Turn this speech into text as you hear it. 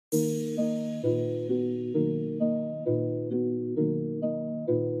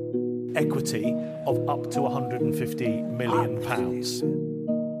equity of up to £150 million.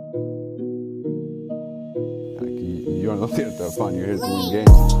 You're not here to have fun, you're here to win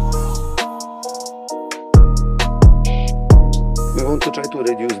games. We want to try to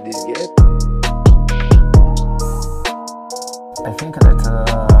reduce this gap. I think that a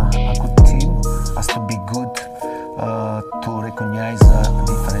good team has to be good to recognize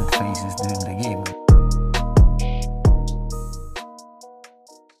different phases during the game.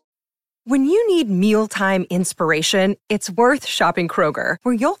 When you need mealtime inspiration, it's worth shopping Kroger,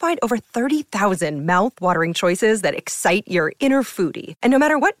 where you'll find over 30,000 mouth-watering choices that excite your inner foodie. And no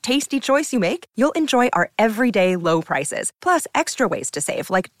matter what tasty choice you make, you'll enjoy our everyday low prices, plus extra ways to save,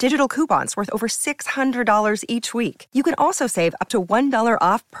 like digital coupons worth over $600 each week. You can also save up to $1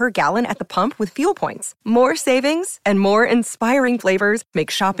 off per gallon at the pump with fuel points. More savings and more inspiring flavors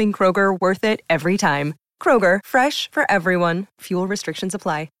make shopping Kroger worth it every time. Kroger, fresh for everyone. Fuel restrictions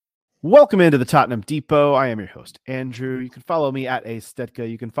apply. Welcome into the Tottenham Depot. I am your host, Andrew. You can follow me at Astetka.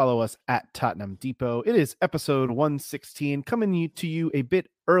 You can follow us at Tottenham Depot. It is episode 116, coming to you a bit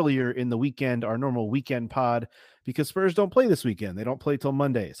earlier in the weekend, our normal weekend pod, because Spurs don't play this weekend. They don't play till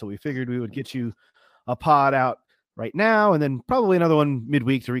Monday, so we figured we would get you a pod out right now, and then probably another one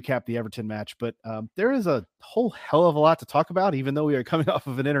midweek to recap the Everton match. But there is a whole hell of a lot to talk about, even though we are coming off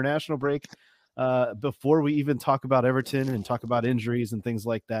of an international break, before we even talk about Everton and talk about injuries and things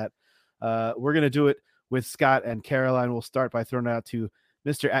like that. We're going to do it with Scott and Caroline. We'll start by throwing it out to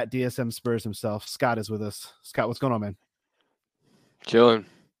Mr. at DSM Spurs himself. Scott is with us. Scott, what's going on, man? Chilling.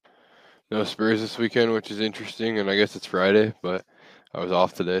 No Spurs this weekend, which is interesting, and I guess it's Friday, but I was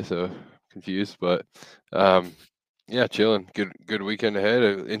off today, so confused. But yeah, chilling. Good weekend ahead.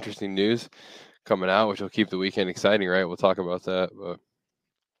 Interesting news coming out, which will keep the weekend exciting, right? We'll talk about that. But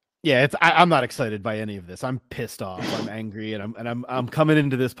yeah, I'm not excited by any of this. I'm pissed off. I'm angry, and I'm coming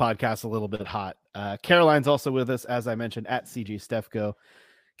into this podcast a little bit hot. Caroline's also with us, as I mentioned, at CG Stefko.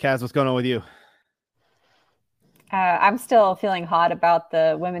 Kaz, what's going on with you? I'm still feeling hot about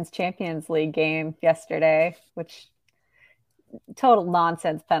the Women's Champions League game yesterday, which total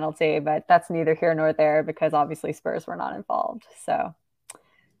nonsense penalty, but that's neither here nor there because obviously Spurs were not involved. So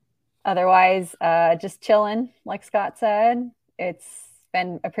otherwise, just chilling, like Scott said. It's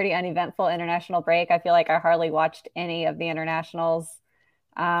been a pretty uneventful international break. I feel like I hardly watched any of the internationals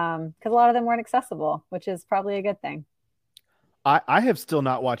because a lot of them weren't accessible, which is probably a good thing. I have still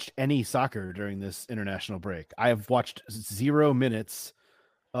not watched any soccer during this international break. I have watched 0 minutes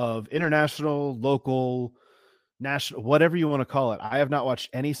of international, local, national, whatever you want to call it. I have not watched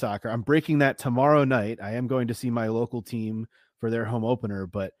any soccer. I'm breaking that tomorrow night. I am going to see my local team for their home opener,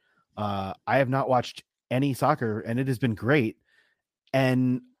 but I have not watched any soccer, and it has been great.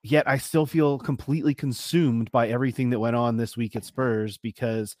 And yet I still feel completely consumed by everything that went on this week at Spurs,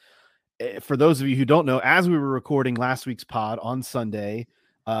 because for those of you who don't know, as we were recording last week's pod on Sunday,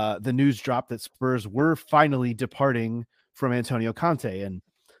 the news dropped that Spurs were finally departing from Antonio Conte. And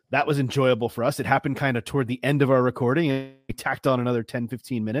that was enjoyable for us. It happened kind of toward the end of our recording, and we tacked on another 10,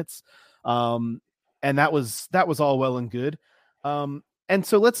 15 minutes. And that was all well and good. And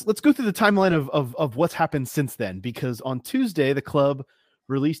so let's go through the timeline of what's happened since then, because on Tuesday, the club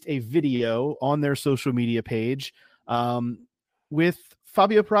released a video on their social media page with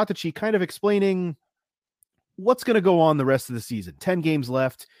Fabio Paratici kind of explaining what's going to go on the rest of the season. 10 games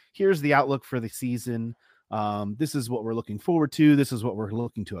left. Here's the outlook for the season. This is what we're looking forward to. This is what we're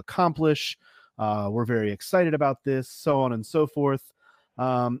looking to accomplish. We're very excited about this, so on and so forth.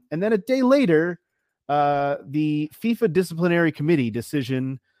 And then a day later, the FIFA disciplinary committee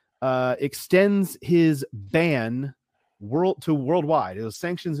decision extends his ban worldwide. It was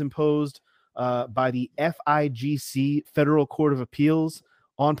sanctions imposed by the FIGC, Federal Court of Appeals,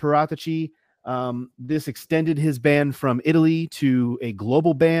 on Paratici. This extended his ban from Italy to a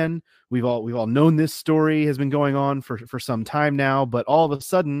global ban. We've all known this story has been going on for some time now, but all of a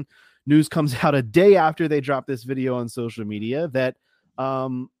sudden, news comes out a day after they dropped this video on social media that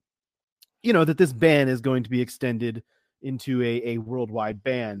that this ban is going to be extended into a worldwide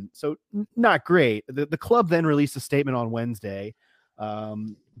ban. So not great. The club then released a statement on Wednesday,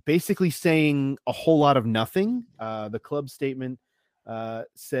 basically saying a whole lot of nothing. The club statement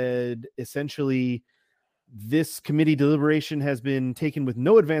said essentially this committee deliberation has been taken with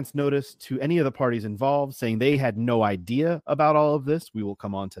no advance notice to any of the parties involved, saying they had no idea about all of this. We will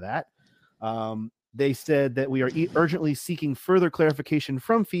come on to that. They said that we are urgently seeking further clarification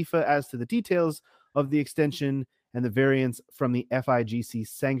from FIFA as to the details of the extension and the variance from the FIGC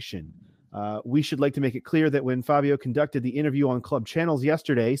sanction. We should like to make it clear that when Fabio conducted the interview on club channels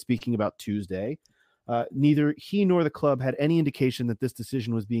yesterday, speaking about Tuesday, Neither he nor the club had any indication that this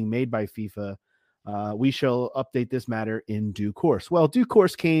decision was being made by FIFA. We shall update this matter in due course. Well, due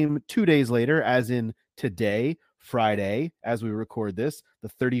course came 2 days later, as in today, Friday, as we record this, the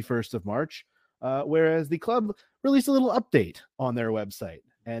 31st of March, whereas the club released a little update on their website.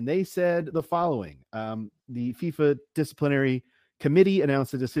 And they said the following. The FIFA Disciplinary Committee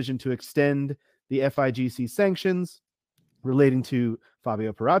announced a decision to extend the FIGC sanctions relating to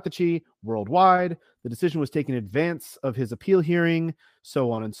Fabio Paratici worldwide. The decision was taken in advance of his appeal hearing,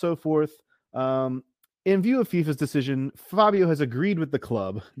 so on and so forth. In view of FIFA's decision, Fabio has agreed with the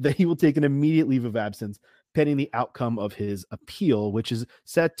club that he will take an immediate leave of absence pending the outcome of his appeal, which is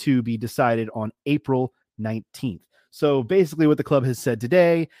set to be decided on April 19th. So basically what the club has said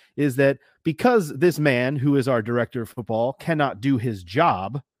today is that because this man, who is our director of football, cannot do his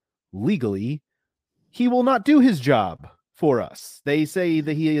job legally, he will not do his job for us. They say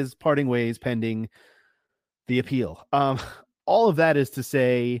that he is parting ways pending the appeal. All of that is to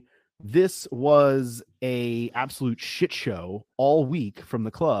say this was a absolute shit show all week from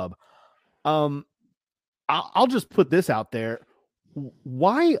the club. I'll just put this out there.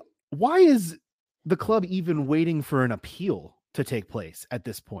 Why is the club even waiting for an appeal to take place at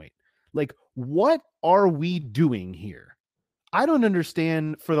this point? Like, what are we doing here? I don't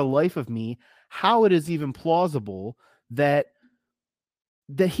understand for the life of me how it is even plausible that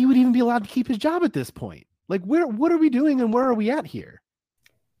he would even be allowed to keep his job at this point. Like, what are we doing and where are we at here?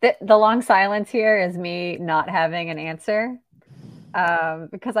 The long silence here is me not having an answer,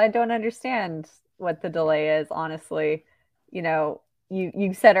 because I don't understand what the delay is, honestly. You know,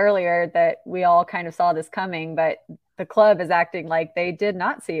 you said earlier that we all kind of saw this coming, but the club is acting like they did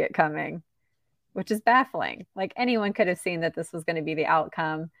not see it coming, which is baffling. Like, anyone could have seen that this was going to be the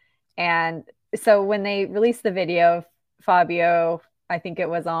outcome. And so when they released the video of Fabio, I think it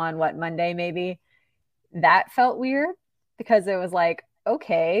was on Monday, maybe, that felt weird because it was like,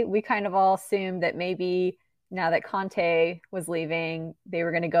 okay, we kind of all assumed that maybe now that Conte was leaving, they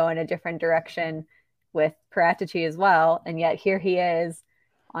were going to go in a different direction with Paratici as well. And yet here he is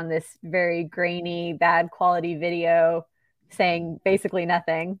on this very grainy, bad quality video saying basically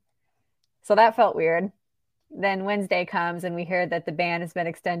nothing. So that felt weird. Then Wednesday comes and we hear that the ban has been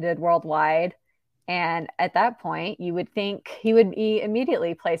extended worldwide. And at that point, you would think he would be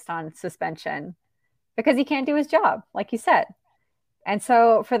immediately placed on suspension because he can't do his job, like you said. And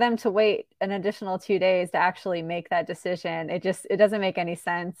so for them to wait an additional 2 days to actually make that decision, it doesn't make any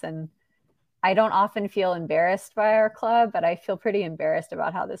sense. And I don't often feel embarrassed by our club, but I feel pretty embarrassed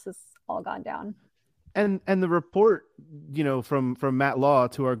about how this has all gone down. And the report, you know, from Matt Law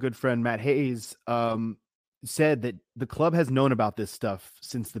to our good friend Matt Hayes, said that the club has known about this stuff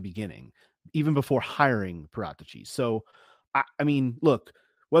since the beginning, even before hiring Paratici. So, I mean, look,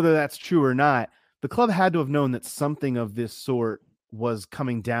 whether that's true or not, the club had to have known that something of this sort was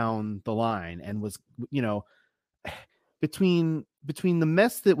coming down the line and was, you know, between the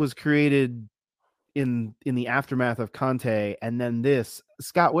mess that was created in the aftermath of Conte and then this,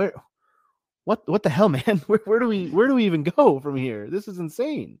 Scott, what the hell, man? Where do we even go from here? This is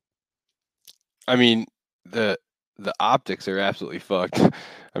insane. I mean, the optics are absolutely fucked.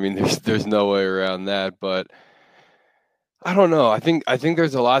 I mean, there's no way around that, but I don't know. I think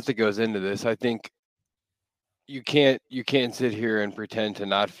there's a lot that goes into this. I think you can't sit here and pretend to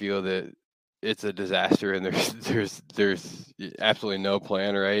not feel that it's a disaster and there's absolutely no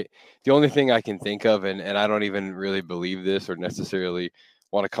plan, right? The only thing I can think of, and I don't even really believe this or necessarily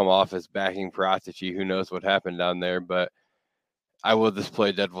want to come off as backing Paratici, who knows what happened down there, but I will just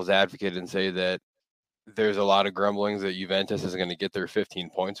play devil's advocate and say that there's a lot of grumblings that Juventus is going to get their 15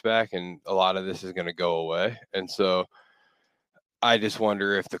 points back, and a lot of this is going to go away. And so I just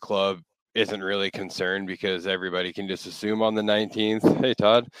wonder if the club isn't really concerned because everybody can just assume on the 19th, hey,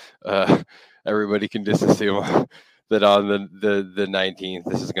 Todd, everybody can just assume that on the 19th,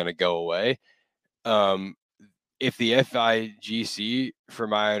 this is going to go away. If the FIGC, from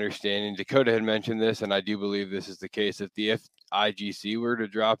my understanding, Dakota had mentioned this, and I do believe this is the case, if the FIGC were to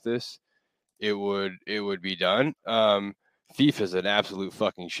drop this, it would be done. FIFA is an absolute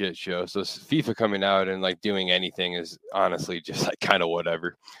fucking shit show. So FIFA coming out and like doing anything is honestly just like kind of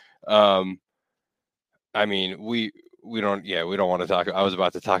whatever. I mean, we don't want to talk. I was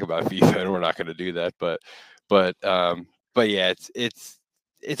about to talk about FIFA and we're not going to do that, but yeah, it's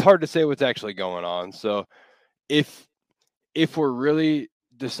hard to say what's actually going on. So if we're really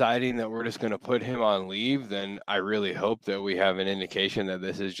deciding that we're just going to put him on leave, then I really hope that we have an indication that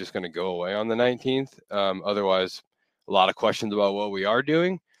this is just going to go away on the 19th. Otherwise, a lot of questions about what we are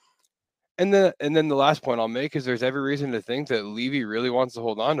doing. And then the last point I'll make is there's every reason to think that Levy really wants to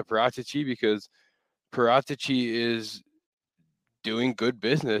hold on to Paratici because Paratici is doing good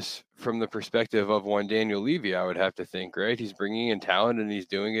business from the perspective of one Daniel Levy, I would have to think, right? He's bringing in talent and he's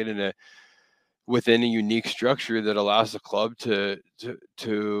doing it within a unique structure that allows the club to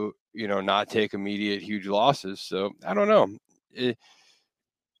not take immediate huge losses. So I don't know. A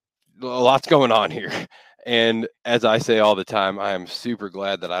lot's going on here. And as I say all the time, I am super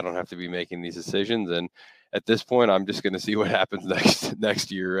glad that I don't have to be making these decisions. And at this point, I'm just going to see what happens next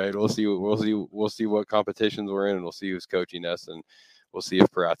year, right? We'll see what competitions we're in, and we'll see who's coaching us, and we'll see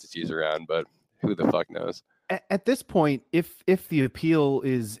if Paratici's around. But who the fuck knows? At this point, if the appeal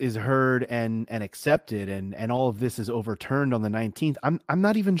is heard and accepted, and all of this is overturned on the 19th, I'm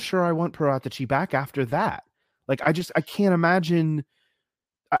not even sure I want Paratici back after that. Like I can't imagine.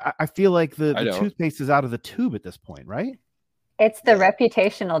 I feel like the toothpaste is out of the tube at this point, right? It's the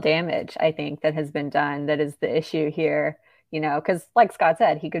reputational damage, I think, that has been done that is the issue here, because like Scott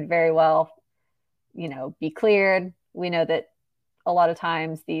said, he could very well, be cleared. We know that a lot of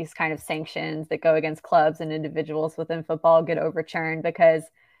times these kind of sanctions that go against clubs and individuals within football get overturned because,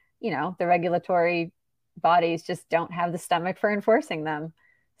 the regulatory bodies just don't have the stomach for enforcing them.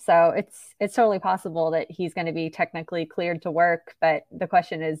 So it's totally possible that he's going to be technically cleared to work. But the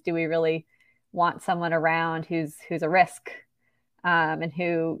question is, do we really want someone around who's a risk? And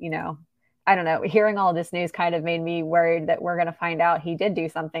who, I don't know, hearing all this news kind of made me worried that we're going to find out he did do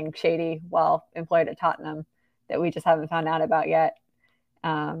something shady while employed at Tottenham that we just haven't found out about yet.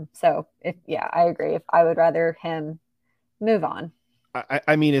 So I agree. If I would rather him move on.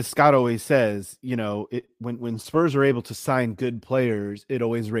 I mean, as Scott always says, when Spurs are able to sign good players, it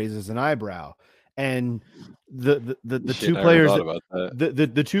always raises an eyebrow. And the two players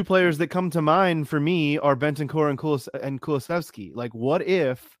the two players that come to mind for me are Bentancur and Kulusevski. Like, what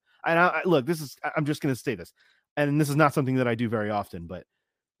if? And look, I'm just going to say this, and this is not something that I do very often, but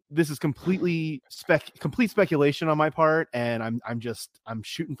this is complete speculation on my part, and I'm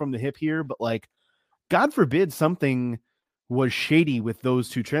shooting from the hip here. But like, God forbid something was shady with those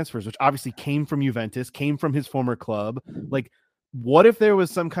two transfers, which obviously came from Juventus, came from his former club. Like, what if there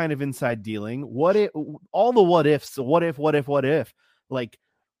was some kind of inside dealing? What if all the what ifs? What if? Like,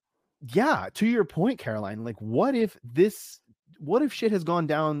 yeah, to your point, Caroline. Like, what if shit has gone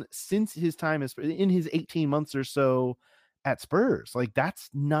down since his time in his 18 months or so at Spurs? Like, that's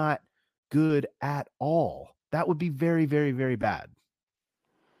not good at all. That would be very, very, very bad.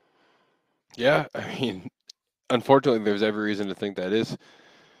 Yeah, I mean, unfortunately, there's every reason to think that is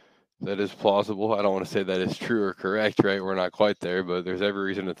plausible. I don't want to say that is true or correct, right? We're not quite there, but there's every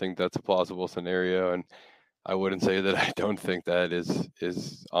reason to think that's a plausible scenario. And I wouldn't say that I don't think that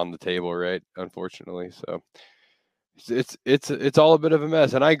is on the table, right? Unfortunately. So it's all a bit of a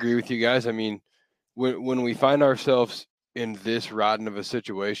mess. And I agree with you guys. I mean, when we find ourselves in this rotten of a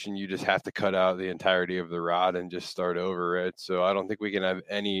situation, you just have to cut out the entirety of the rod and just start over, right? So I don't think we can have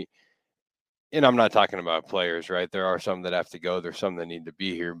any. And I'm not talking about players, right? There are some that have to go. There's some that need to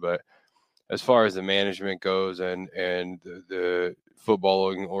be here. But as far as the management goes and the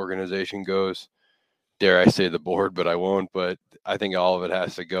footballing organization goes, dare I say the board, but I won't. But I think all of it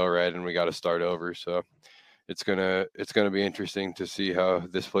has to go, right? And we got to start over. So it's gonna be interesting to see how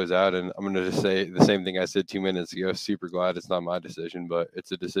this plays out. And I'm gonna just say the same thing I said 2 minutes ago. Super glad it's not my decision, but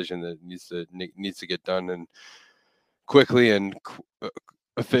it's a decision that needs to get done and quickly and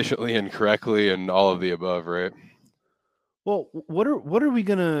efficiently and correctly and all of the above, right? Well, what are we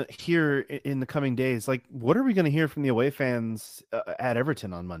gonna hear in the coming days? Like, what are we gonna hear from the away fans at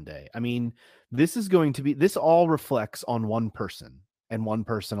Everton on Monday? I mean, this all reflects on one person and one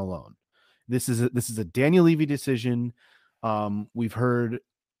person alone. This is a Daniel Levy decision. We've heard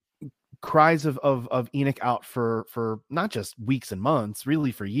cries of ENIC out for not just weeks and months,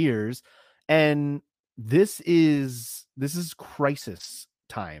 really for years, and this is crisis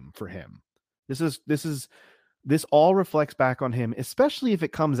time for him. This all reflects back on him, especially if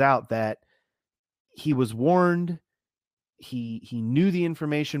it comes out that he was warned, he knew the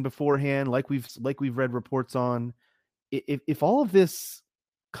information beforehand, like we've read reports on. If all of this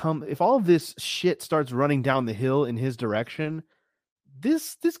shit starts running down the hill in his direction,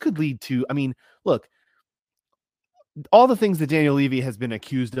 this could lead to, I mean, look, all the things that Daniel Levy has been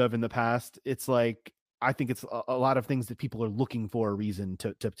accused of in the past, it's like, I think it's a lot of things that people are looking for a reason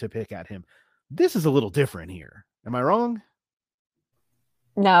to pick at him. This is a little different here. Am I wrong?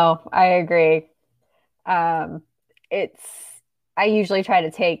 No, I agree. I usually try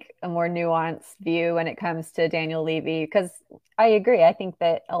to take a more nuanced view when it comes to Daniel Levy, because I agree. I think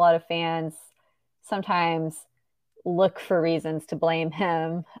that a lot of fans sometimes look for reasons to blame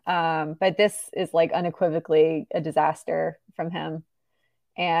him. But this is like unequivocally a disaster from him.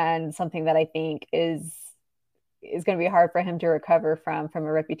 and something that I think is going to be hard for him to recover from a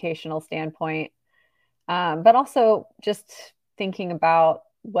reputational standpoint. But also just thinking about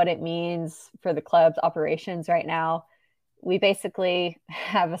what it means for the club's operations right now. We basically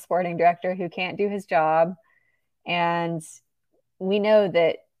have a sporting director who can't do his job. And we know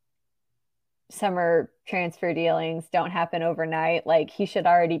that summer transfer dealings don't happen overnight. Like, he should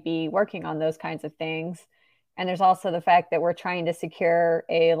already be working on those kinds of things. And there's also the fact that we're trying to secure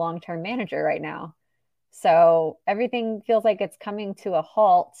a long-term manager right now. So everything feels like it's coming to a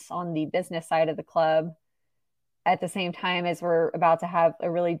halt on the business side of the club at the same time as we're about to have a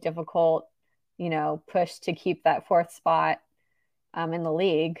really difficult, push to keep that fourth spot in the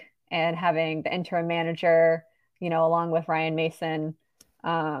league, and having the interim manager, along with Ryan Mason.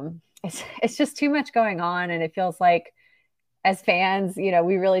 It's just too much going on. And it feels like as fans, we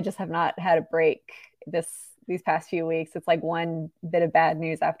really just have not had a break these past few weeks. It's like one bit of bad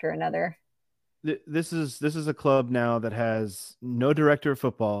news after another. This is a club now that has no director of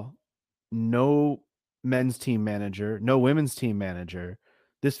football, no men's team manager, no women's team manager.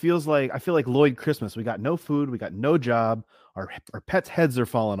 This feels like, I feel like Lloyd Christmas. We got no food, we got no job, our pets' heads are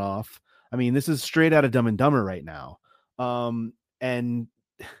falling off. I mean, this is straight out of Dumb and Dumber right now. And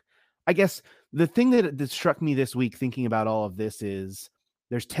I guess the thing that struck me this week thinking about all of this is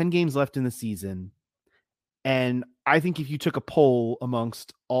there's 10 games left in the season. And I think if you took a poll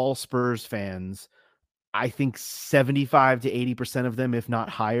amongst all Spurs fans, I think 75 to 80% of them, if not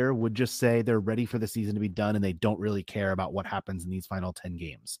higher, would just say they're ready for the season to be done and they don't really care about what happens in these final 10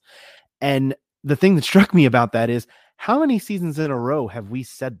 games. And the thing that struck me about that is, how many seasons in a row have we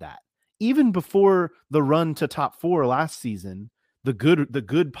said that? Even before the run to top 4 last season, the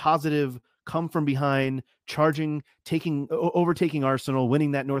good positive come from behind, overtaking Arsenal,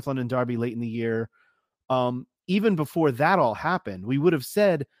 winning that North London derby late in the year. Even before that all happened, we would have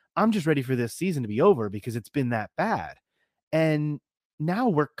said, I'm just ready for this season to be over because it's been that bad. And now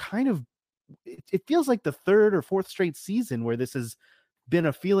we're it feels like the third or fourth straight season where this has been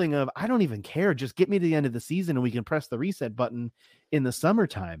a feeling of, I don't even care. Just get me to the end of the season and we can press the reset button in the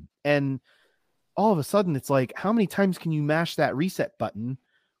summertime. And all of a sudden it's like, how many times can you mash that reset button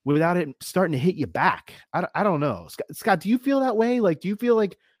without it starting to hit you back? I don't know. Scott, do you feel that way? Like, do you feel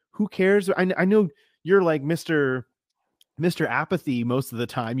like, who cares? I know you're like Mr. Apathy most of the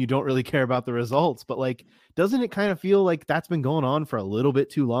time. You don't really care about the results, but like, doesn't it kind of feel like that's been going on for a little bit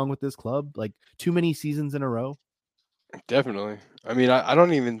too long with this club? Like, too many seasons in a row? Definitely. I mean, I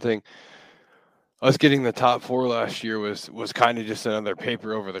don't even think us getting the top 4 last year was kind of just another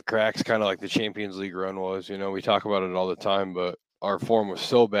paper over the cracks, kind of like the Champions League run was. We talk about it all the time, but our form was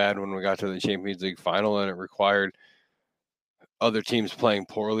so bad when we got to the Champions League final, and it required other teams playing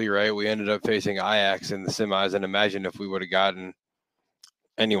poorly, right? We ended up facing Ajax in the semis, and imagine if we would have gotten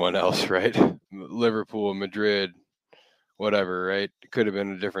anyone else, right? Liverpool, Madrid, whatever, right? It could have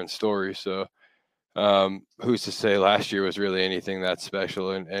been a different story. So who's to say last year was really anything that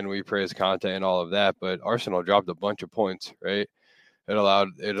special, and we praise Conte and all of that, but Arsenal dropped a bunch of points, right? It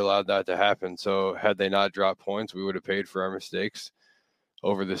allowed that to happen. So had they not dropped points, we would have paid for our mistakes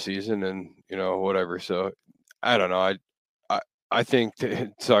over the season, and whatever. So I don't know. I think,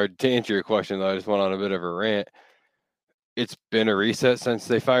 to answer your question, though, I just went on a bit of a rant. It's been a reset since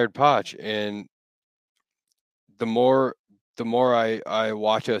they fired Poch, and the more I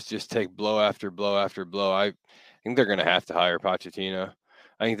watch us just take blow after blow after blow, I think they're going to have to hire Pochettino.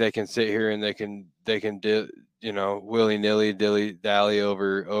 I think they can sit here and they can willy-nilly dilly-dally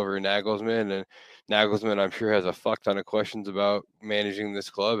over Nagelsmann, and Nagelsmann, I'm sure, has a fuck ton of questions about managing this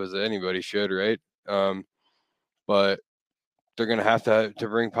club, as anybody should, right? But they're going to have to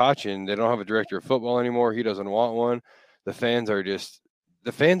bring Poch in. They don't have a director of football anymore. He doesn't want one. The fans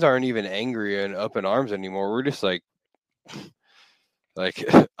aren't even angry and up in arms anymore. We're just like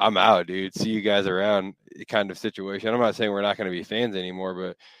I'm out, dude. See you guys around kind of situation. I'm not saying we're not going to be fans anymore,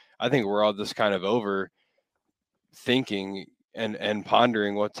 but I think we're all just kind of over thinking and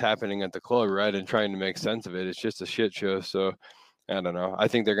pondering what's happening at the club, right? And trying to make sense of it. It's just a shit show. So I don't know. I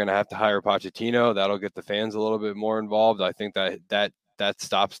think they're going to have to hire Pochettino. That'll get the fans a little bit more involved. I think that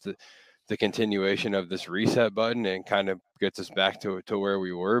stops the continuation of this reset button and kind of gets us back to where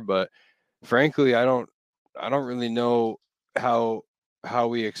we were. But frankly, I don't really know how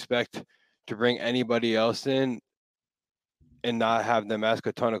we expect to bring anybody else in and not have them ask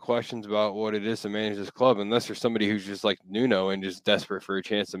a ton of questions about what it is to manage this club, unless there's somebody who's just like Nuno and just desperate for a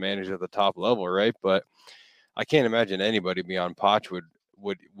chance to manage at the top level, right? But I can't imagine anybody beyond Poch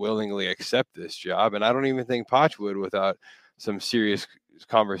would willingly accept this job, and I don't even think Poch would without some serious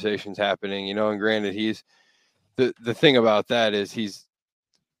conversations happening, and granted, he's the thing about that is he's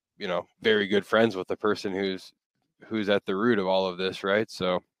very good friends with the person who's at the root of all of this, right?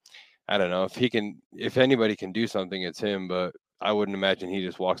 So I don't know if anybody can do something, it's him, but I wouldn't imagine he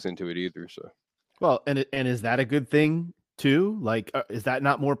just walks into it either. So, well, and is that a good thing too? Like, is that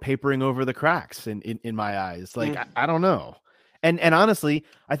not more papering over the cracks in my eyes? Like, I don't know. And honestly,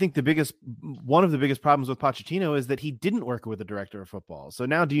 I think one of the biggest problems with Pochettino is that he didn't work with a director of football. So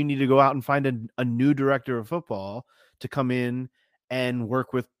now do you need to go out and find a new director of football to come in and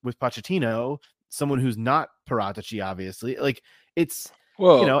work with Pochettino, someone who's not Paratici, obviously? Like, it's,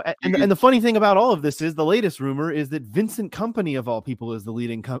 well, and the funny thing about all of this is the latest rumor is that Vincent Kompany, of all people, is the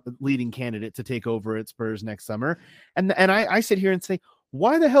leading candidate to take over at Spurs next summer. And I sit here and say,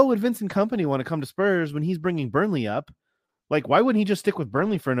 why the hell would Vincent Kompany want to come to Spurs when he's bringing Burnley up? Like, why wouldn't he just stick with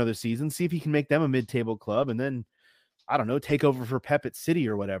Burnley for another season, see if he can make them a mid-table club, and then, I don't know, take over for Pep at City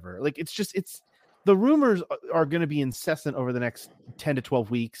or whatever? Like, the rumors are going to be incessant over the next 10 to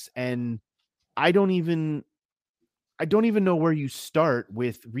 12 weeks, and I don't even know where you start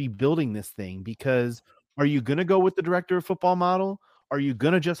with rebuilding this thing, because are you going to go with the director of football model? Are you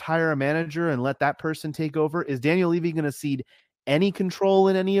going to just hire a manager and let that person take over? Is Daniel Levy going to cede any control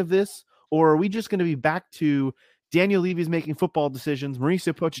in any of this? Or are we just going to be back to Daniel Levy's making football decisions,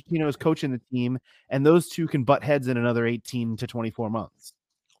 Mauricio Pochettino is coaching the team, and those two can butt heads in another 18 to 24 months?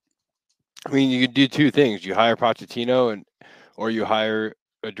 I mean, you could do two things. You hire Pochettino or you hire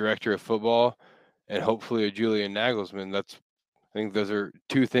a director of football and hopefully a Julian Nagelsmann. I think those are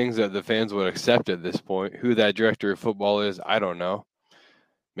two things that the fans would accept at this point. Who that director of football is, I don't know.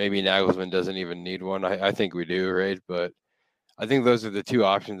 Maybe Nagelsmann doesn't even need one. I think we do, right? But I think those are the two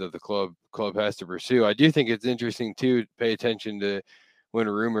options that the club has to pursue. I do think it's interesting too to pay attention to when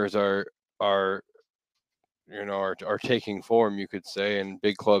rumors are taking form, you could say, and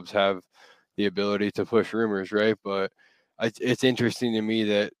big clubs have the ability to push rumors, right? But it's interesting to me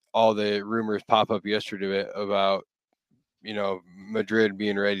that all the rumors pop up yesterday about Madrid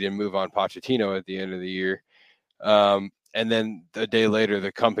being ready to move on Pochettino at the end of the year, and then a day later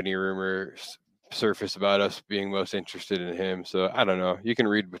the Kompany rumors surface about us being most interested in him. So I don't know. You can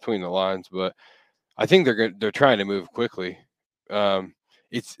read between the lines, but I think they're trying to move quickly. I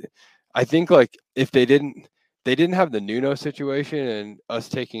think like if they didn't have the Nuno situation and us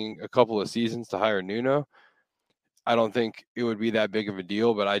taking a couple of seasons to hire Nuno, I don't think it would be that big of a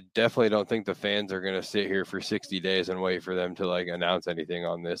deal. But I definitely don't think the fans are going to sit here for 60 days and wait for them to like announce anything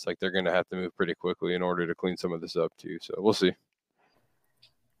on this. Like they're going to have to move pretty quickly in order to clean some of this up too. So we'll see.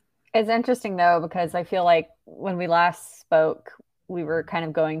 It's interesting, though, because I feel like when we last spoke, we were kind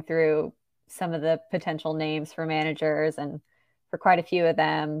of going through some of the potential names for managers. And for quite a few of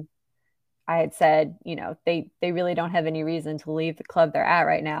them, I had said, they really don't have any reason to leave the club they're at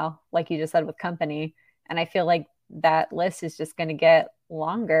right now, like you just said with Kompany. And I feel like that list is just going to get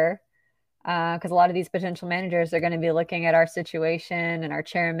longer because a lot of these potential managers are going to be looking at our situation and our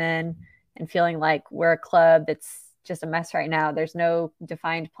chairman and feeling like we're a club that's just a mess right now. There's no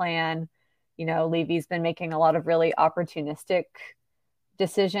defined plan. Levy's been making a lot of really opportunistic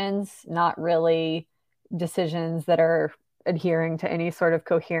decisions, not really decisions that are adhering to any sort of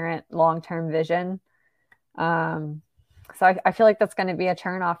coherent long-term vision. So I feel like that's going to be a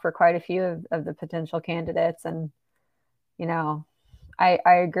turnoff for quite a few of the potential candidates. And, I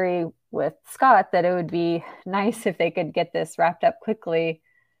agree with Scott that it would be nice if they could get this wrapped up quickly.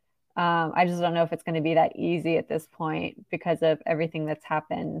 I just don't know if it's going to be that easy at this point because of everything that's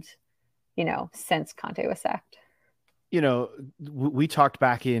happened, since Conte was sacked. We talked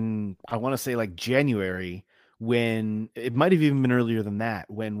back in, I want to say like January, when it might have even been earlier than that,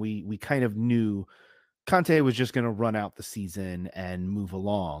 when we kind of knew Conte was just going to run out the season and move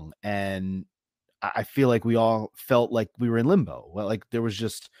along. And I feel like we all felt like we were in limbo. Well, like we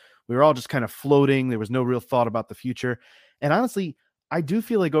were all just kind of floating. There was no real thought about the future. And honestly, I do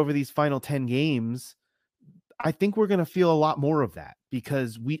feel like over these final 10 games, I think we're going to feel a lot more of that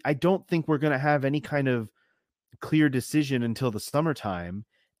because I don't think we're going to have any kind of clear decision until the summertime.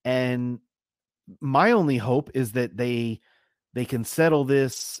 And my only hope is that they can settle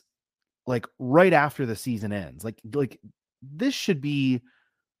this like right after the season ends. Like this should be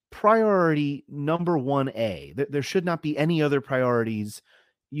priority number 1A. There should not be any other priorities.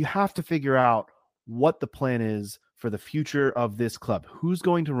 You have to figure out what the plan is for the future of this club. Who's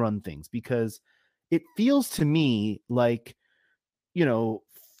going to run things? Because it feels to me like,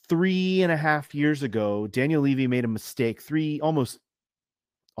 3.5 years ago, Daniel Levy made a mistake. Almost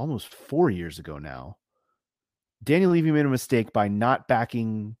 4 years ago now, Daniel Levy made a mistake by not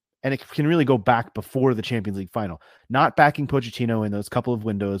backing, and it can really go back before the Champions League final, not backing Pochettino in those couple of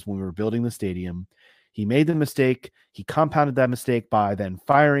windows when we were building the stadium. He made the mistake. He compounded that mistake by then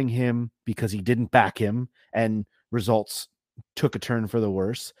firing him because he didn't back him, and results took a turn for the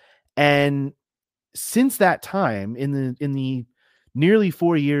worse. And since that time, in the nearly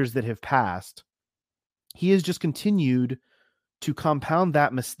 4 years that have passed, he has just continued to compound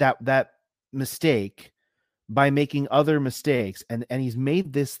that mistake by making other mistakes. And he's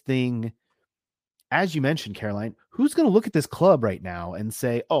made this thing, as you mentioned, Caroline, who's going to look at this club right now and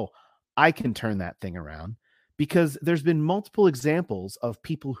say, oh, I can turn that thing around? Because there's been multiple examples of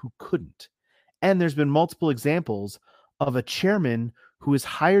people who couldn't. And there's been multiple examples of a chairman who has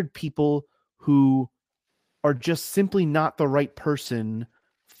hired people who are just simply not the right person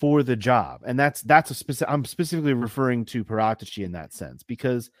for the job. And that's a specific, I'm specifically referring to Paratici in that sense,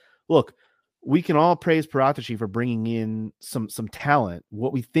 because look, we can all praise Paratici for bringing in some talent,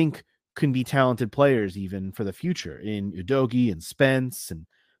 what we think can be talented players even for the future, in Udogie and Spence and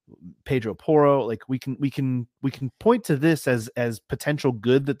Pedro Porro. Like we can point to this as potential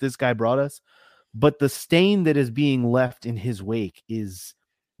good that this guy brought us, but the stain that is being left in his wake is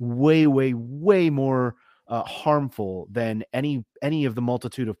way more harmful than any of the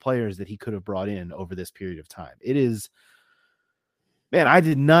multitude of players that he could have brought in over this period of time. It is, man, I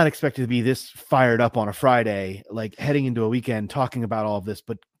did not expect it to be this fired up on a Friday, like heading into a weekend talking about all of this,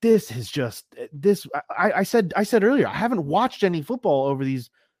 but this is just this. I said earlier, I haven't watched any football over these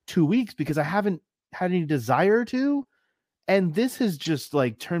 2 weeks because I haven't had any desire to. And this has just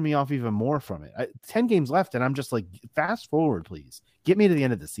like turned me off even more from it. 10 games left. And I'm just like, fast forward, please get me to the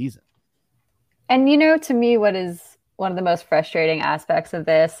end of the season. And, to me, what is one of the most frustrating aspects of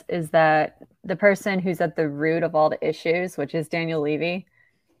this is that the person who's at the root of all the issues, which is Daniel Levy,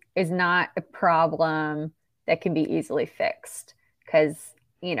 is not a problem that can be easily fixed. Because,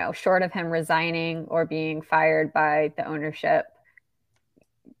 short of him resigning or being fired by the ownership,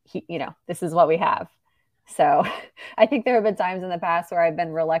 this is what we have. So I think there have been times in the past where I've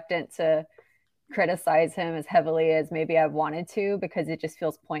been reluctant to criticize him as heavily as maybe I've wanted to, because it just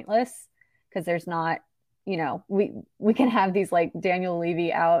feels pointless. Because there's not, we can have these like Daniel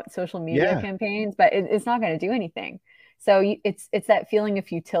Levy out social media campaigns, but it's not going to do anything. So it's that feeling of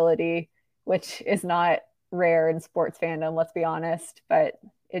futility, which is not rare in sports fandom, let's be honest, but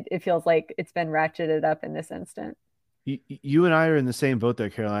it feels like it's been ratcheted up in this instant. You and I are in the same boat there,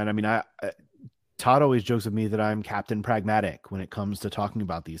 Caroline. I mean, Todd always jokes with me that I'm Captain Pragmatic when it comes to talking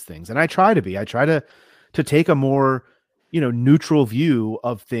about these things. And I try to be. I try to take a more, neutral view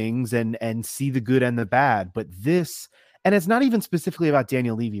of things and see the good and the bad. But this, and it's not even specifically about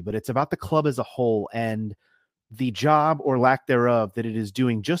Daniel Levy, but it's about the club as a whole and the job or lack thereof that it is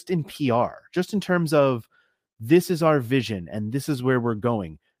doing just in PR, just in terms of this is our vision and this is where we're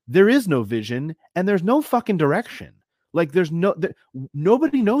going. There is no vision and there's no fucking direction. Like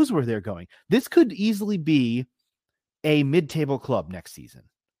nobody knows where they're going. This could easily be a mid-table club next season.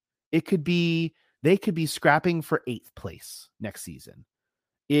 It could be, they could be scrapping for 8th place next season.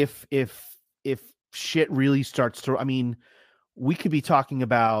 If shit really starts to, I mean, we could be talking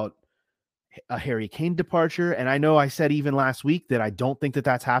about a Harry Kane departure. And I know I said even last week that I don't think that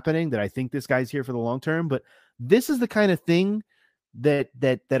that's happening, that I think this guy's here for the long term, but this is the kind of thing that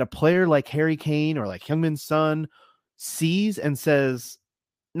a player like Harry Kane or like Heung-min Son sees and says,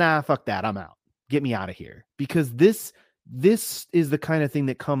 nah, fuck that. I'm out. Get me out of here. Because this is the kind of thing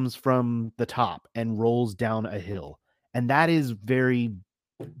that comes from the top and rolls down a hill. And that is very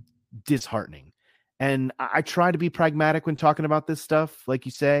disheartening. And I try to be pragmatic when talking about this stuff, like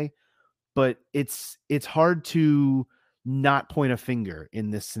you say, but it's hard to not point a finger in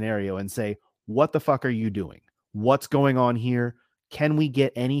this scenario and say, what the fuck are you doing? What's going on here? Can we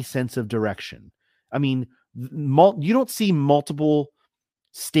get any sense of direction? I mean, you don't see multiple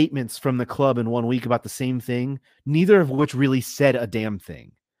statements from the club in 1 week about the same thing, neither of which really said a damn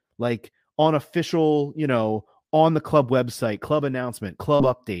thing. Like on official, on the club website, club announcement, club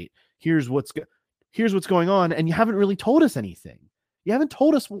update, here's what's going on, and you haven't really told us anything. You haven't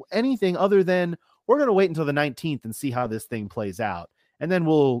told us anything other than we're going to wait until the 19th and see how this thing plays out, and then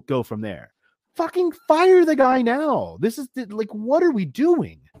we'll go from there. Fucking fire the guy now. This is like, what are we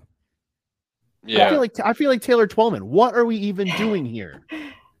doing? Yeah. I feel like Taylor Twellman. What are we even doing here?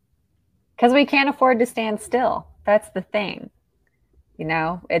 Because we can't afford to stand still. That's the thing.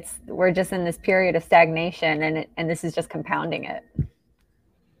 We're just in this period of stagnation, and this is just compounding it.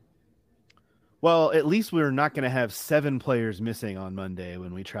 Well, at least we're not going to have 7 players missing on Monday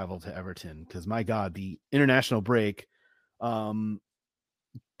when we travel to Everton, because my God, the international break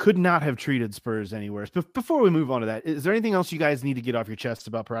could not have treated Spurs any worse. But before we move on to that, is there anything else you guys need to get off your chest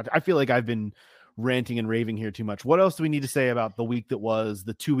about Paratici? I feel like I've been ranting and raving here too much. What else do we need to say about the week that was,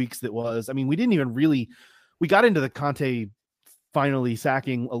 the 2 weeks that was? I mean, we didn't even really, we got into the Conte finally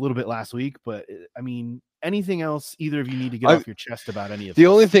sacking a little bit last week, but I mean, anything else either of you need to get off your chest about any of the this?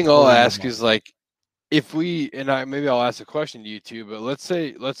 only thing I'll ask is like, if we, and maybe I'll ask a question to you too, but let's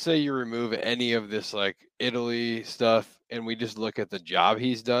say you remove any of this like Italy stuff and we just look at the job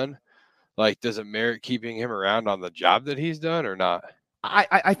he's done, like, does it merit keeping him around on the job that he's done or not?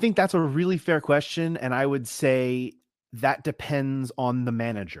 I think that's a really fair question, and I would say that depends on the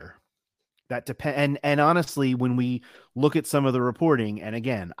manager. That depend, and honestly, when we look at some of the reporting, and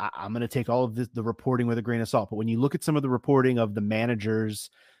again, I'm going to take all of the reporting with a grain of salt, but when you look at some of the reporting of the managers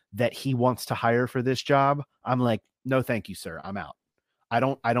that he wants to hire for this job, I'm like, no, thank you, sir. I'm out. I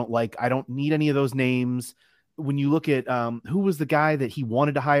don't need any of those names. When you look at who was the guy that he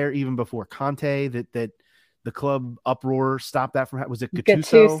wanted to hire even before Conte, that the club uproar stopped that from, was it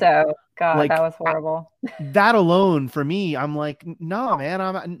Gattuso? Gattuso. God, like, that was horrible. That alone for me, I'm like, no,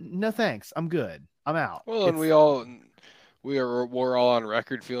 man, no thanks. I'm good. I'm out. Well, and we're all on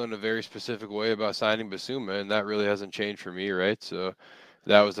record feeling a very specific way about signing Bissouma, and that really hasn't changed for me, right? So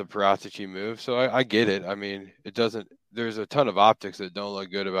that was a Paratici move. So I get it. I mean, there's a ton of optics that don't look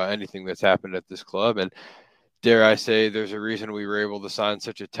good about anything that's happened at this club. And dare I say, there's a reason we were able to sign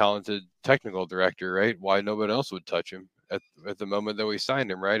such a talented technical director, right? Why nobody else would touch him at the moment that we signed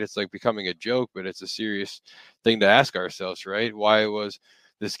him, right? It's like becoming a joke, but it's a serious thing to ask ourselves, right? Why was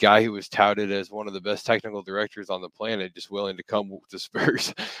this guy who was touted as one of the best technical directors on the planet just willing to come to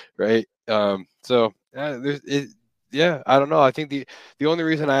Spurs, right? I don't know. I think the only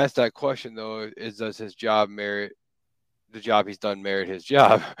reason I asked that question, though, is does his job merit the job he's done merit his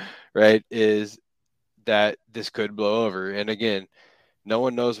job, right? Is that this could blow over. And again, no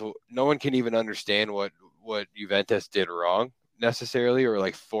one can even understand what Juventus did wrong necessarily, or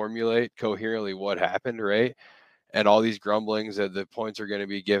like formulate coherently what happened, right? And all these grumblings that the points are going to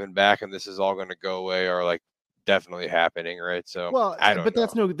be given back and this is all going to go away are like definitely happening, right? So well, I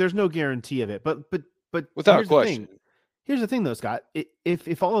don't know. There's no guarantee of it, but without question. Here's the thing though, Scott,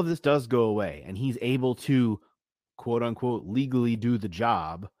 if all of this does go away and he's able to quote unquote legally do the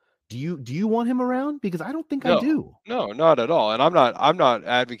job, do you want him around? Because I don't think I do. No, not at all. And I'm not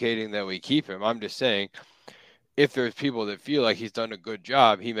advocating that we keep him. I'm just saying if there's people that feel like he's done a good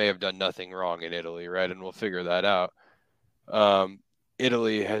job, he may have done nothing wrong in Italy, right? And we'll figure that out.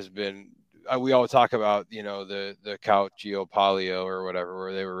 Italy has been, we all talk about, the Calcio Palio or whatever,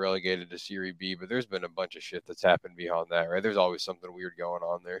 where they were relegated to Serie B, but there's been a bunch of shit that's happened beyond that, right? There's always something weird going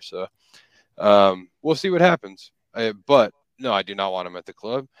on there. So we'll see what happens. But no, I do not want him at the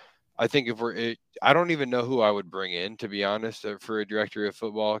club. I think I don't even know who I would bring in, to be honest, for a director of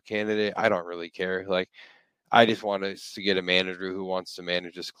football candidate. I don't really care. Like, I just want us to get a manager who wants to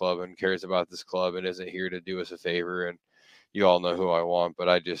manage this club and cares about this club and isn't here to do us a favor. And you all know who I want, but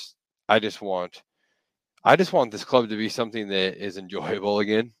I just want this club to be something that is enjoyable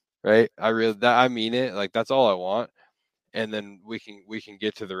again, right? I mean it. Like, that's all I want. And then we can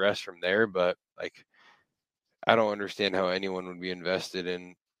get to the rest from there. But like, I don't understand how anyone would be invested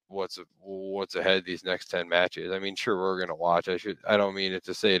in what's ahead these next 10 matches. I mean, sure, we're going to watch. I don't mean it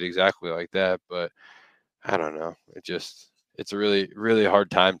to say it exactly like that, but I don't know. It's a really, really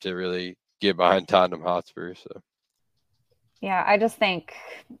hard time to really get behind Tottenham Hotspur. So, yeah, I just think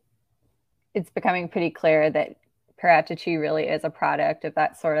it's becoming pretty clear that Paratici really is a product of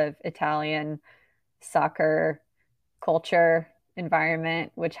that sort of Italian soccer culture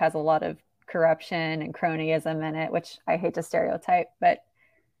environment, which has a lot of corruption and cronyism in it, which I hate to stereotype, but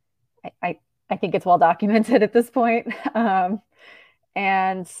I think it's well documented at this point.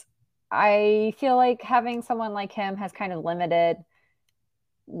 And I feel like having someone like him has kind of limited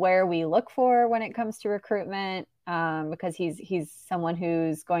where we look for when it comes to recruitment, because he's someone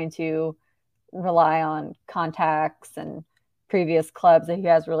who's going to rely on contacts and previous clubs that he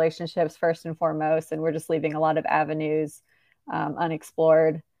has relationships first and foremost, and we're just leaving a lot of avenues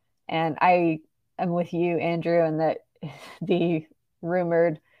unexplored. And I am with you, Andrew, in that the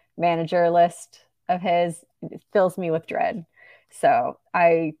rumored manager list of his fills me with dread. So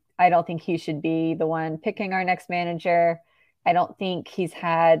I don't think he should be the one picking our next manager. I don't think he's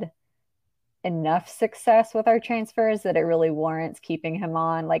had enough success with our transfers that it really warrants keeping him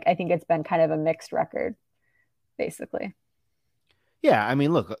on. Like, I think it's been kind of a mixed record, basically. Yeah, I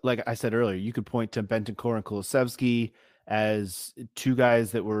mean, look, like I said earlier, you could point to Bentancur and Kulusevski as two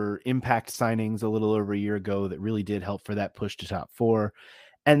guys that were impact signings a little over a year ago that really did help for that push to top four.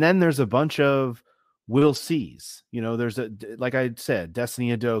 And then there's a bunch of we'll sees. There's like I said,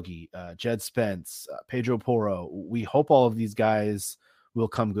 Destiny Udogie, Jed Spence, Pedro Porro. We hope all of these guys will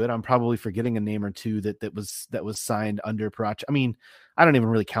come good. I'm probably forgetting a name or two that was signed under Paracha. I mean, I don't even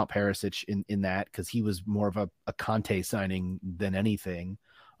really count Perisic in that because he was more of a Conte signing than anything,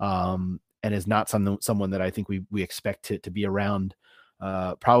 and is not someone that I think we expect to be around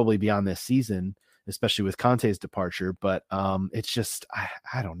probably beyond this season, especially with Conte's departure. But it's just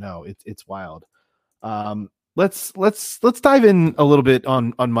I don't know. It's wild. Let's dive in a little bit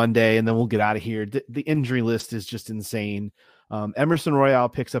on Monday, and then we'll get out of here. The injury list is just insane. Emerson Royale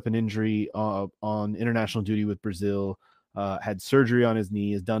picks up an injury on international duty with Brazil. Had surgery on his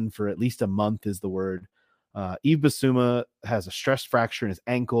knee, is done for at least a month is the word. Yves Bissouma has a stress fracture in his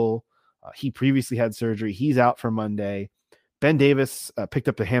ankle. He previously had surgery. He's out for Monday. Ben Davis picked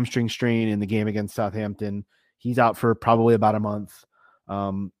up the hamstring strain in the game against Southampton. He's out for probably about a month.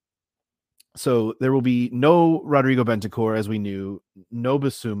 So there will be no Rodrigo Bentancur, as we knew, no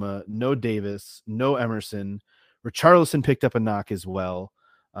Bissouma, no Davis, no Emerson. Richarlison picked up a knock as well.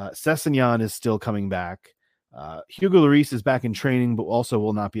 Sessegnon is still coming back. Hugo Lloris is back in training, but also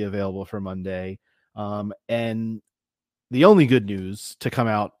will not be available for Monday. And the only good news to come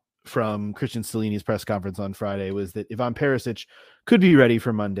out from Christian Stellini's press conference on Friday was that Ivan Perisic could be ready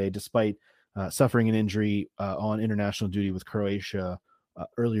for Monday, despite suffering an injury on international duty with Croatia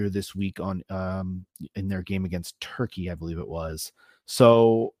earlier this week in their game against Turkey, I believe it was.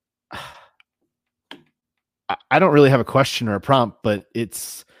 So I don't really have a question or a prompt, but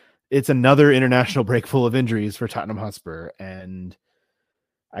it's another international break full of injuries for Tottenham Hotspur. And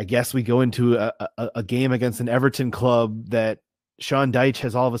I guess we go into a game against an Everton club that Sean Dyche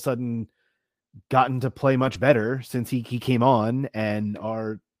has all of a sudden gotten to play much better since he came on, and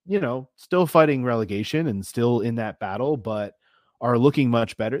are, still fighting relegation and still in that battle, but are looking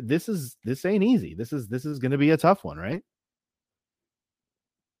much better. This ain't easy. This is going to be a tough one, right?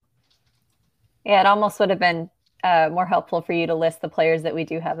 Yeah, it almost would have been more helpful for you to list the players that we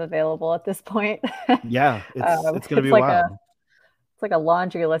do have available at this point. Yeah, it's going to be wild. It's like a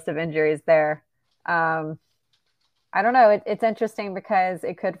laundry list of injuries there. I don't know. It's interesting because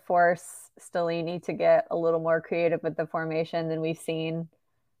it could force Stellini to get a little more creative with the formation than we've seen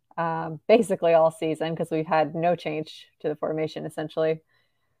basically all season, because we've had no change to the formation essentially.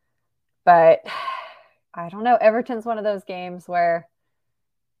 But I don't know. Everton's one of those games where,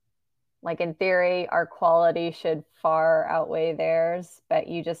 like, in theory, our quality should far outweigh theirs, but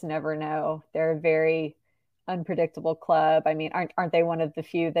you just never know. They're a very unpredictable club. I mean, aren't they one of the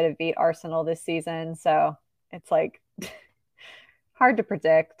few that have beat Arsenal this season? So it's like hard to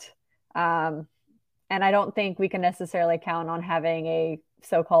predict. And I don't think we can necessarily count on having a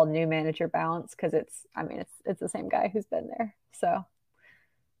so-called new manager bounce, because it's the same guy who's been there. So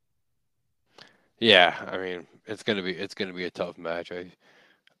yeah, I mean, it's gonna be a tough match.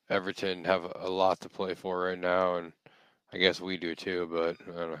 Everton have a lot to play for right now, and I guess we do too, but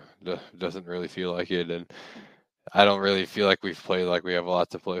I don't know, doesn't really feel like it, and I don't really feel like we've played like we have a lot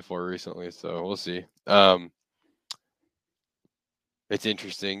to play for recently, so we'll see. It's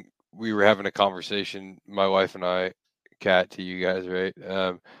interesting. We were having a conversation, my wife and I, Kat, to you guys, right,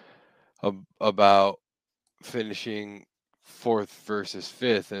 about finishing fourth versus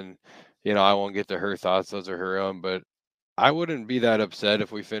fifth, and I won't get to her thoughts; those are her own, but I wouldn't be that upset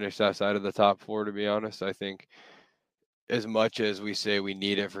if we finished outside of the top four, to be honest. I think as much as we say we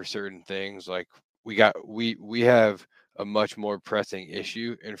need it for certain things, like we have a much more pressing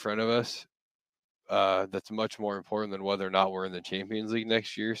issue in front of us that's much more important than whether or not we're in the Champions League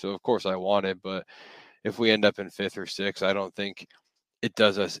next year. So of course I want it, but if we end up in fifth or sixth, I don't think it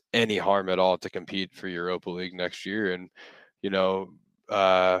does us any harm at all to compete for Europa League next year, and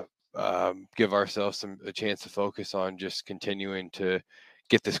give ourselves a chance to focus on just continuing to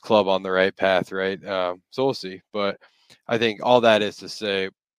get this club on the right path, right? So we'll see. But I think all that is to say,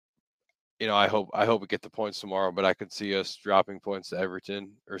 I hope we get the points tomorrow, but I could see us dropping points to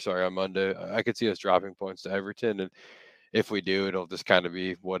Everton, on Monday. I could see us dropping points to Everton, and if we do, it'll just kind of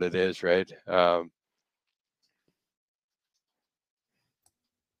be what it is, right?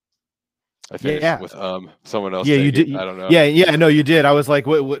 I finished with someone else. Yeah, you did. I don't know. Yeah, no, you did. I was like,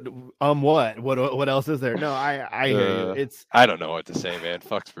 what else is there? No, I hear you. I don't know what to say, man.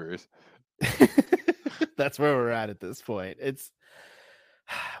 Fuck Spurs. That's where we're at this point.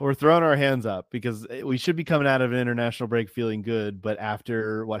 We're throwing our hands up because we should be coming out of an international break feeling good, but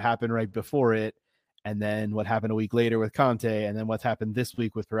after what happened right before it, and then what happened a week later with Conte, and then what's happened this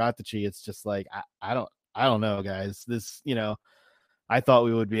week with Paratici, it's just like I don't know, guys. This, I thought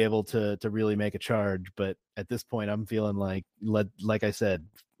we would be able to really make a charge, but at this point, I'm feeling like I said,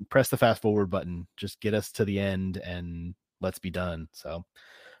 press the fast forward button, just get us to the end, and let's be done. So,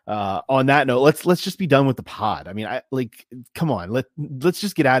 On that note, let's just be done with the pod. I mean, come on, let's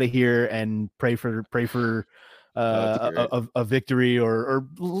just get out of here and pray for a victory, or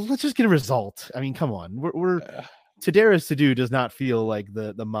let's just get a result. I mean, come on, we're Tadaris to do does not feel like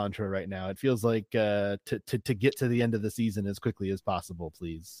the mantra right now. It feels like to get to the end of the season as quickly as possible,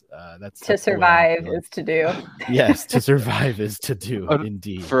 please. That's to survive is to do. Yes, to survive is to do.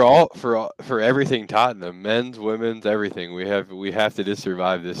 Indeed. For everything Tottenham, men's, women's, everything, we have to just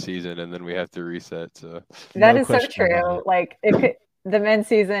survive this season, and then we have to reset. So that is so true. Like the men's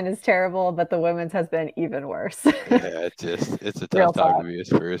season is terrible, but the women's has been even worse. Yeah, it's a tough time to be a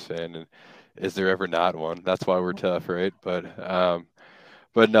Spurs fan, and is there ever not one? That's why we're tough, right? But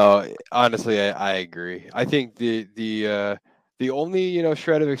no, honestly, I agree. I think the only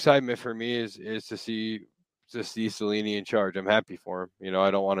shred of excitement for me is to see Stellini in charge. I'm happy for him. I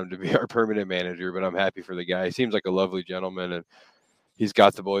don't want him to be our permanent manager, but I'm happy for the guy. He seems like a lovely gentleman, and he's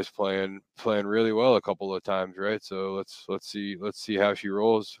got the boys playing really well a couple of times, right? So let's see how she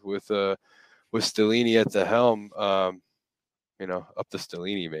rolls with Stellini at the helm. Up to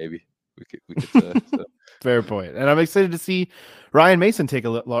Stellini maybe. We could say. So. Fair point. And I'm excited to see Ryan Mason take a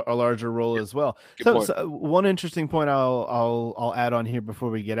larger role as well. So one interesting point I'll add on here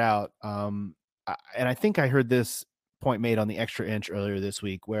before we get out. And I think I heard this point made on the Extra Inch earlier this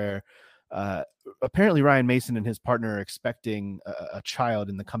week, where apparently Ryan Mason and his partner are expecting a child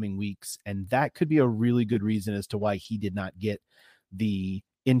in the coming weeks. And that could be a really good reason as to why he did not get the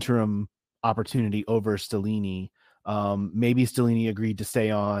interim opportunity over Stellini. Maybe Stellini agreed to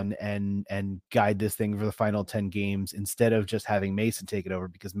stay on and guide this thing for the final 10 games instead of just having Mason take it over,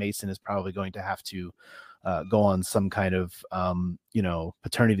 because Mason is probably going to have to go on some kind of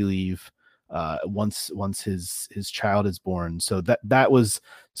paternity leave once his child is born. So that was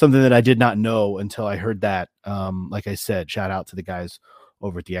something that I did not know until I heard that. Like I said, shout out to the guys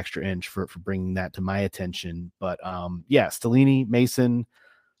over at the Extra Inch for bringing that to my attention. But Stellini, Mason,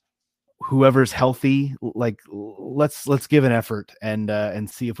 whoever's healthy, like let's give an effort and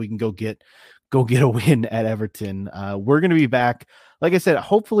see if we can go get a win at Everton. We're going to be back, like I said,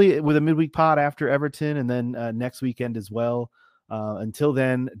 hopefully with a midweek pod after Everton, and then next weekend as well. Until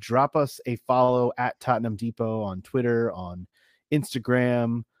then, drop us a follow at Tottenham Depot on Twitter, on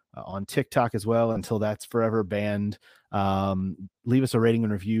Instagram, on TikTok as well, until that's forever banned. Leave us a rating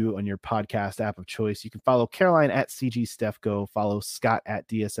and review on your podcast app of choice. You can follow Caroline at CG Stefko, follow Scott at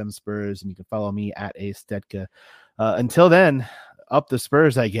DSM Spurs, and you can follow me at A Stedka. Until then, up the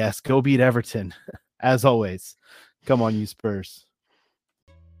Spurs, I guess. Go beat Everton. As always, come on, you Spurs.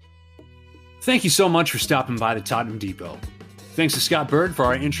 Thank you so much for stopping by the Tottenham Depot. Thanks to Scott Bird for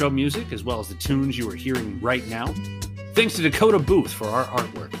our intro music, as well as the tunes you are hearing right now. Thanks to Dakota Booth for our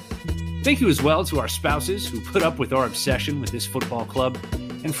artwork. Thank you as well to our spouses who put up with our obsession with this football club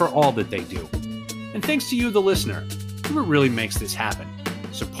and for all that they do. And thanks to you, the listener. You're what really makes this happen.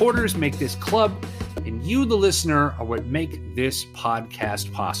 Supporters make this club, and you, the listener, are what make this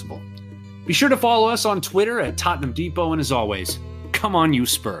podcast possible. Be sure to follow us on Twitter at Tottenham Depot, and as always, come on, you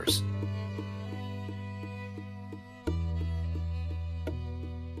Spurs.